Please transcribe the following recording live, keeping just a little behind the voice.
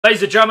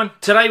Ladies and gentlemen,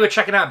 today we're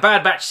checking out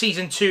Bad Batch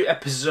Season 2,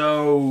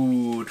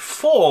 Episode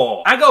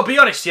 4. I gotta be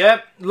honest,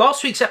 yeah,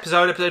 last week's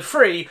episode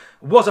 3,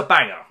 was a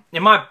banger.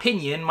 In my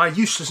opinion, my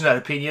useless nerd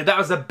opinion, that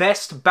was the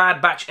best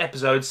Bad Batch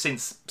episode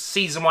since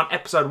Season 1,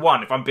 Episode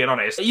 1, if I'm being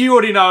honest. You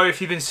already know, if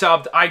you've been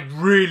subbed, I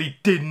really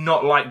did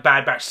not like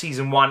Bad Batch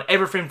Season 1.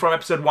 Everything from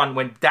Episode 1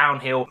 went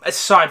downhill.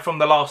 Aside from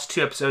the last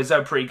 2 episodes, they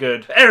were pretty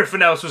good.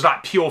 Everything else was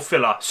like pure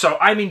filler. So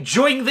I'm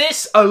enjoying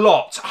this a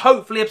lot.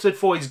 Hopefully Episode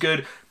 4 is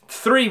good.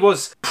 3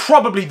 was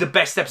probably the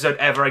best episode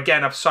ever,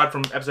 again, aside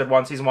from Episode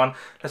 1, Season 1.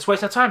 Let's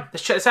waste no time.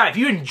 Let's check this out. If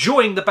you're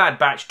enjoying the Bad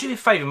Batch, do me a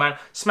favour, man.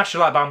 Smash the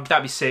like button.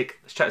 That'd be sick.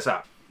 Let's check this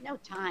out. No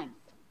time.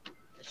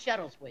 The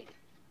shuttle's waiting.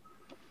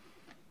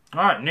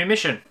 Alright, new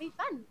mission. Be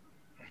fun.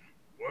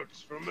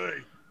 Works for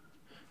me.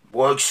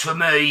 Works for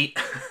me.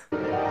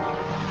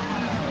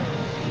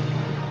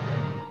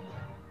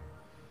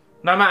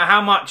 No matter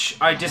how much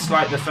I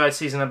dislike the first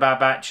season of Bad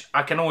Batch,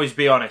 I can always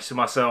be honest with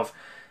myself.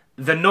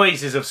 The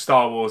noises of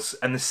Star Wars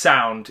and the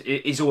sound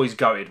is always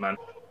goated, man.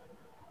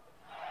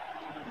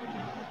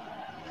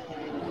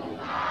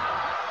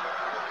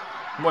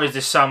 What is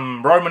this,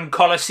 some Roman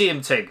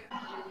Colosseum thing?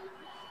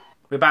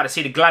 We're about to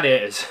see the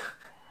gladiators.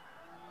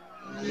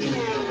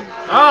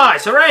 Ah,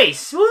 it's a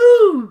race!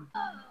 Woo!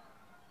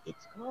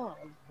 It's called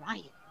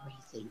riot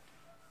racing.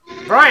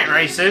 Riot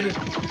racing?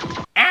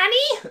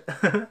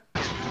 Annie?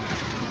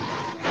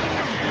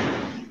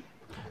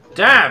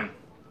 Damn.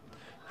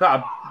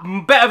 Got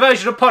a better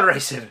version of pod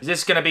racing. Is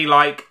this going to be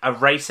like a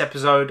race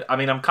episode? I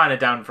mean, I'm kind of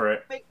down for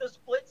it. Make the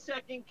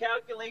split-second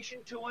calculation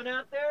to one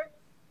out there?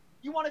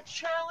 You want to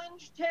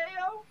challenge,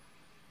 Teo?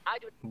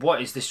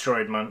 What is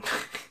destroyed, man?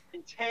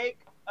 And take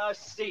a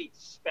seat,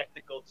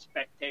 spectacled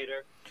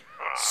spectator.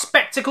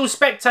 Spectacle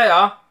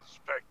spectator?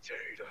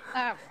 Spectator.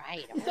 All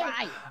right.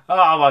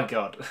 Oh my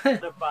god.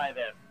 Defy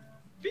them.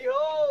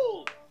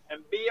 Behold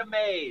and be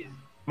amazed.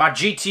 My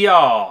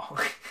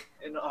GTR.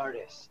 An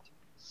artist.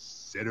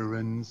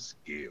 Citterin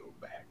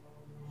Scaleback.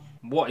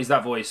 What is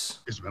that voice?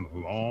 It's been a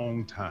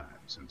long time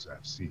since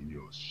I've seen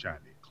your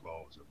shiny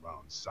claws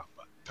around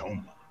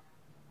Sapatoma.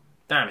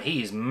 Damn,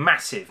 he is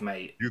massive,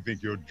 mate. You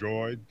think your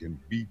droid can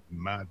beat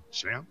my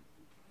champ?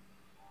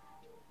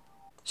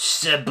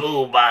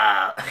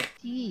 Sabuba.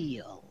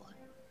 Deal.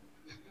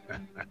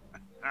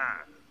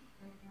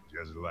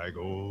 Just like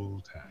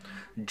old times.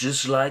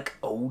 Just like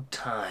old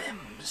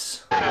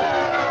times.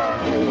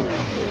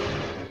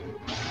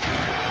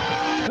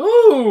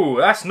 Ooh,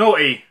 that's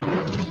naughty.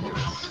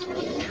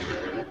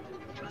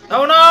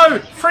 Oh no!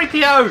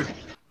 3PO!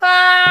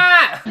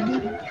 Ah! Do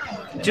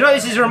you know what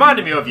this is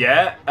reminding me of,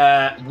 yeah?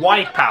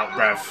 Wipeout,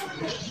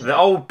 bruv. The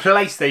old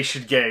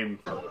PlayStation game.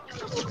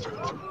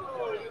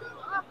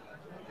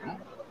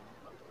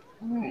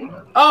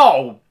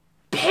 Oh!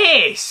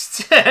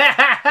 Pissed! Be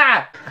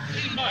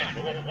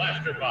mindful of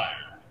blaster fire.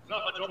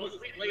 Zapatoma's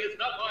Fleetway is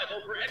not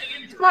liable for any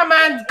injury. My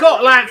man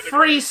got like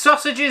 3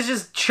 sausages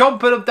just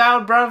chomping them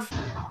down, bruv. Do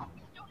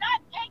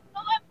not take the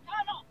left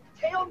tunnel!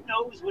 Teo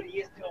knows what he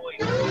is doing.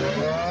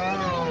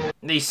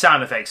 These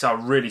sound effects are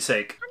really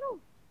sick.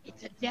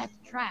 It's a death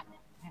trap.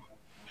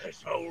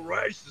 This whole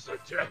race is a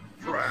death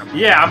trap.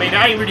 Yeah, I mean, it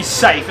ain't really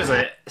safe, is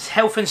it? It's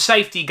health and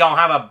safety gonna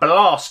have a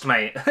blast,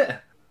 mate.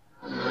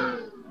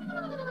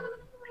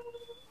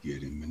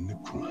 Get him in the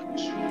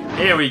crunch.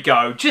 Here we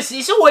go. Just,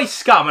 it's always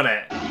scum, isn't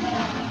it?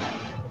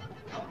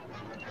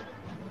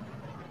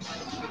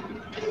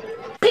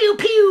 Pew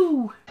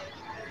pew!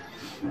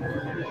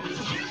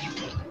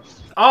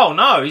 Oh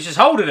no, he's just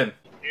holding him.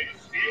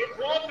 It's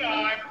sequel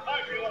time.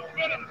 I feel a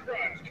bit of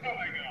crunch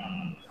coming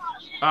on.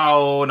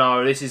 Oh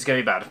no, this is gonna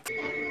be bad.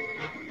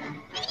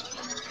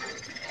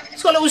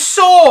 It's got a little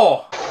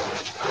saw!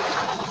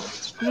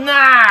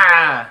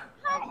 Nah!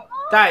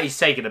 That is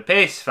taking a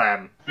piss,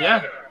 fam.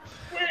 Yeah?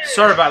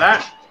 Sorry about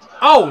that.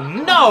 Oh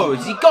no!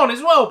 Is he gone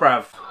as well,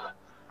 bruv?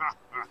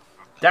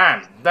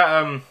 Damn.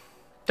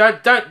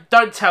 That,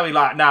 don't tell me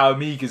like now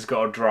Amiga's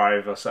got a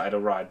drive or something to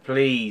ride.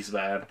 Please,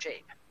 man.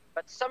 Cheap,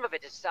 but some of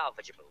it is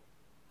salvageable.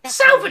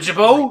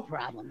 Salvageable?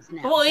 Problems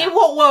now. Well, in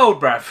what world,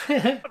 bruv?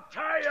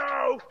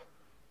 Teo!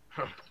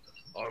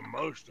 Or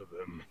most of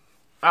them.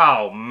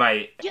 Oh,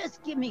 mate.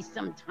 Just give me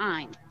some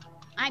time.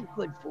 I'm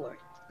good for it.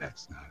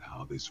 That's not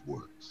how this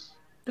works.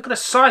 Look at the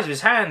size of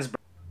his hands, bro.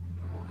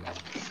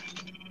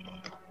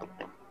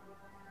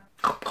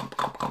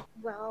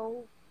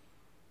 Well,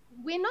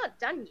 we're not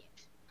done yet.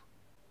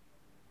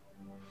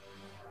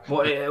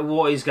 What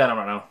is going on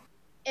right now?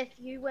 If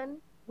you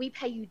win, we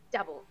pay you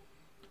double.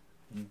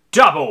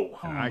 Double!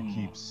 And I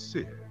keep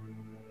Sid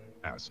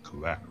as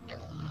collateral.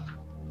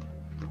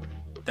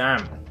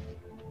 Damn.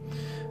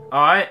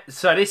 Alright,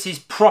 so this is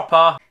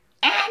proper.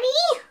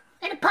 Annie?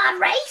 In a pod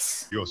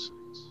race? Your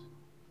sins.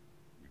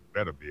 You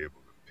better be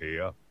able to pay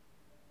up.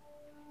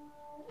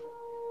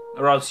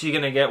 Or else you're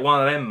gonna get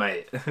one of them,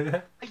 mate.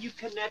 You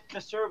connect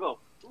the servo.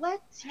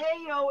 Let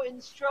Teo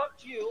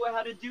instruct you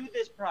how to do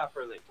this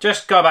properly.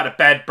 Just go back to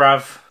bed,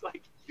 bruv.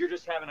 Like you're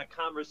just having a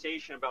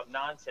conversation about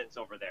nonsense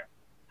over there.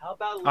 How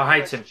about I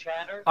hate him.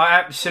 chatter? I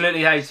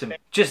absolutely hate him.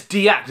 Just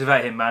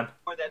deactivate him, man.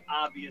 Or that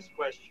obvious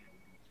question.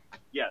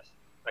 Yes,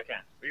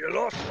 You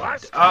lost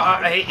last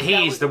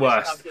he is the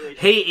worst.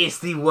 He is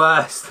the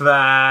worst,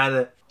 man.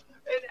 An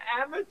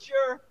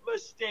amateur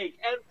mistake,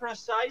 and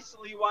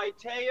precisely why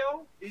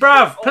Teo is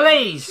Bruv, your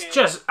only please, chance.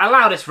 just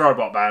allow this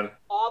robot, man.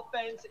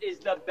 Offense is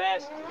the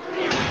best.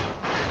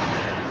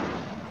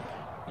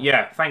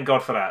 Yeah, thank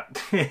God for that.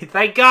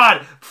 Thank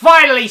God!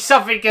 Finally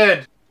something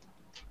good!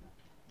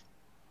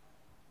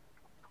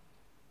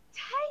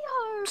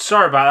 Teo!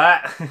 Sorry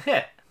about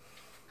that.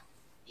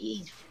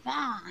 He's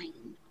fine.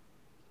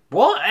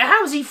 What?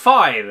 How's he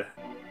fine?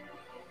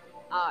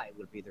 I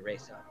will be the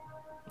racer.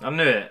 I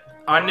knew it.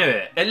 I knew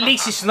it. At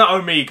least it's not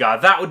Omega.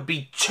 That would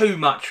be too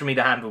much for me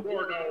to handle.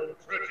 Gordo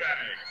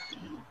Trichanics.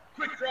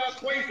 Quick Draw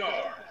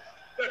Quasar.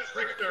 The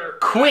Trickster.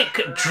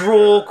 Quick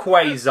Draw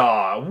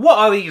Quasar. What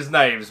are these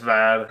names,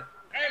 man?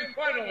 And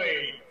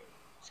finally,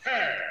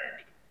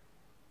 Tag.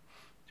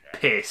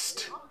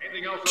 Pissed.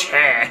 Anything else?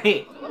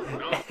 Tag.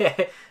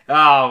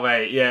 Oh,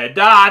 mate, yeah.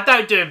 Nah,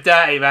 don't do him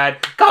dirty, man.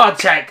 Come on,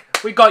 Tech.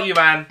 We got you,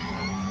 man.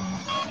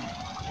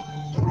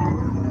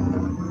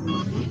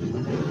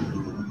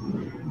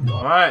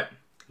 Alright,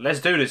 let's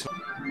do this.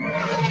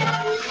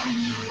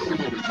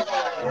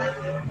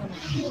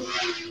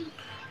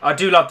 I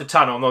do love the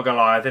tunnel, I'm not gonna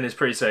lie. I think it's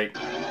pretty sick.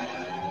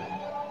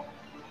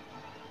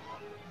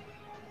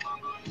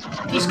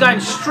 He's going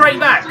straight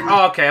back.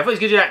 Oh, okay. I thought he was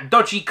going to do that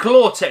dodgy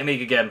claw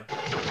technique again.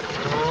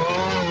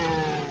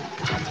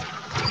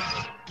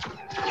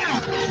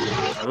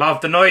 I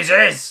love the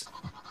noises.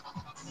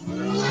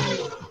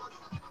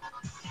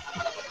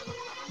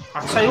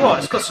 I'll tell you what,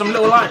 it's got some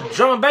little like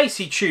drum and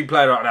bassy tune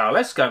playing right now.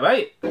 Let's go,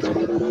 mate.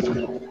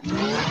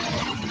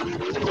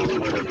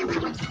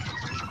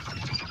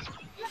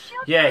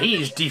 Yeah,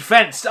 he is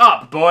defensed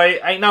up, boy.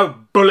 Ain't no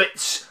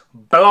bullets,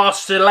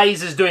 blaster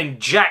lasers doing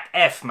jack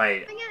F,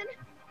 mate.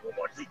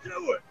 What's he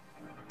doing?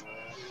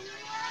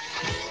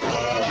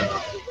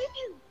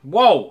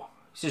 Whoa,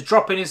 he's just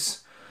dropping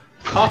his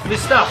half of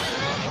his stuff.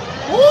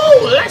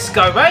 Ooh, let's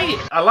go, mate.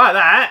 I like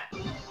that.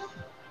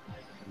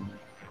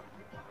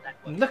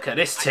 Look at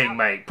this thing,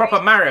 mate.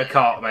 Proper Mario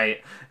Kart,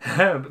 mate.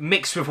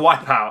 Mixed with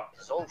Wipeout.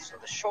 It's also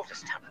the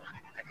shortest tunnel.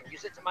 I can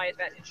use it to my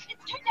advantage.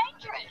 It's too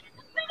dangerous.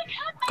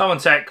 Come on,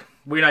 Tech.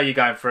 We know you're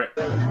going for it.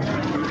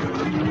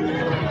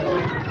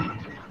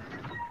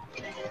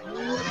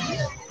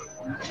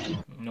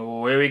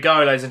 Oh, here we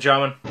go, ladies and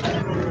gentlemen.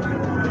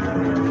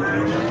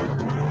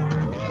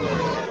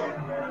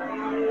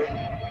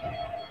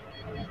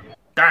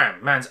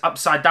 Damn, man's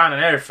upside down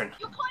and everything.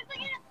 You're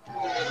closing in.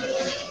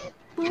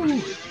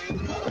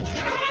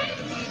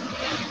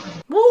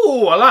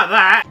 Ooh, I like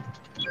that.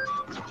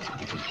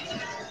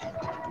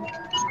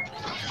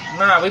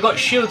 Nah, we got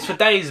shields for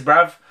days,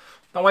 bruv.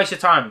 Don't waste your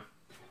time.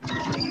 Don't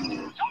let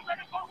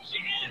him focus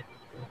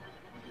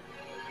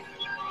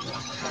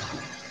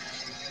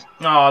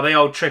in. Oh, the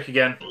old trick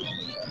again.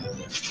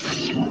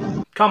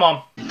 Come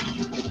on.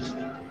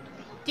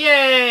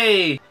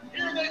 Yay! Here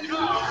they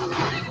come.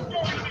 It's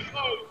going to be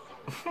close.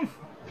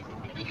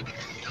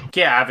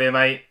 Get out of here,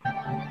 mate.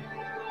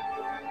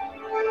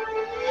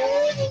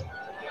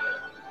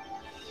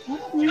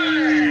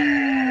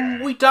 Ooh,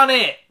 we done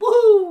it!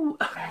 Woohoo!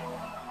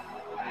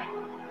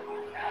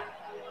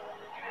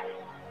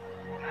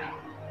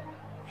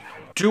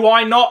 Do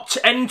I not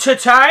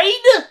entertain?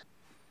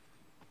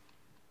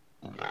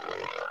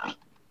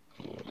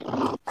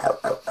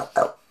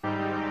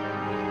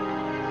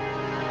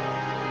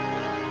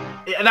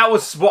 Yeah, that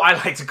was what I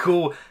like to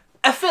call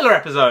a filler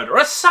episode, or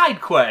a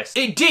side quest.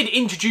 It did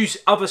introduce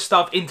other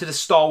stuff into the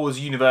Star Wars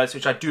universe,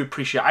 which I do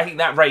appreciate. I think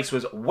that race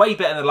was way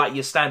better than like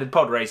your standard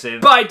pod racing,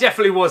 but it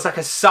definitely was like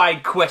a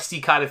side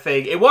questy kind of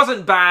thing. It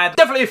wasn't bad,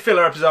 definitely a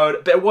filler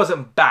episode, but it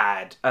wasn't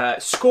bad.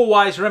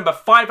 Score-wise, remember,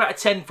 5 out of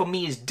 10 for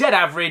me is dead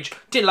average.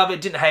 Didn't love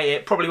it, didn't hate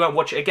it, probably won't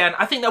watch it again.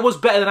 I think that was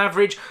better than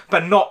average,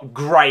 but not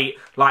great,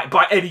 like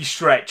by any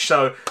stretch.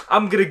 So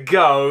I'm gonna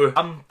go,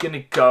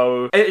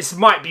 it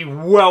might be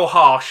well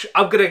harsh.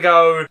 I'm going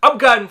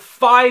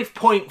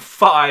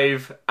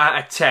 5.5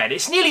 out of 10.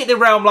 It's nearly at the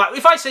realm, like,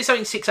 if I say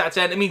something 6 out of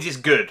 10, it means it's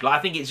good. Like,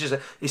 I think it's just,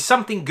 it's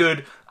something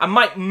good. I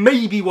might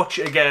maybe watch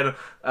it again,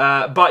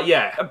 but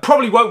yeah. I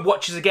probably won't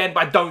watch it again,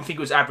 but I don't think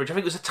it was average. I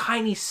think it was a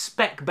tiny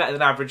speck better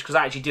than average, because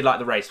I actually did like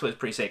the race, so it was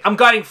pretty sick. I'm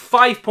going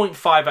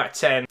 5.5 out of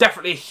 10.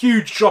 Definitely a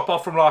huge drop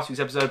off from last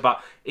week's episode,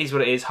 but it is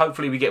what it is.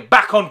 Hopefully we get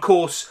back on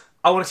course.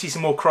 I want to see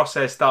some more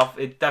Crosshair stuff.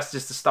 That's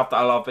just the stuff that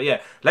I love. But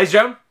yeah, ladies and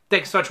gentlemen,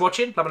 thanks so much for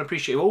watching. Love and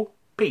appreciate you all.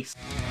 Peace.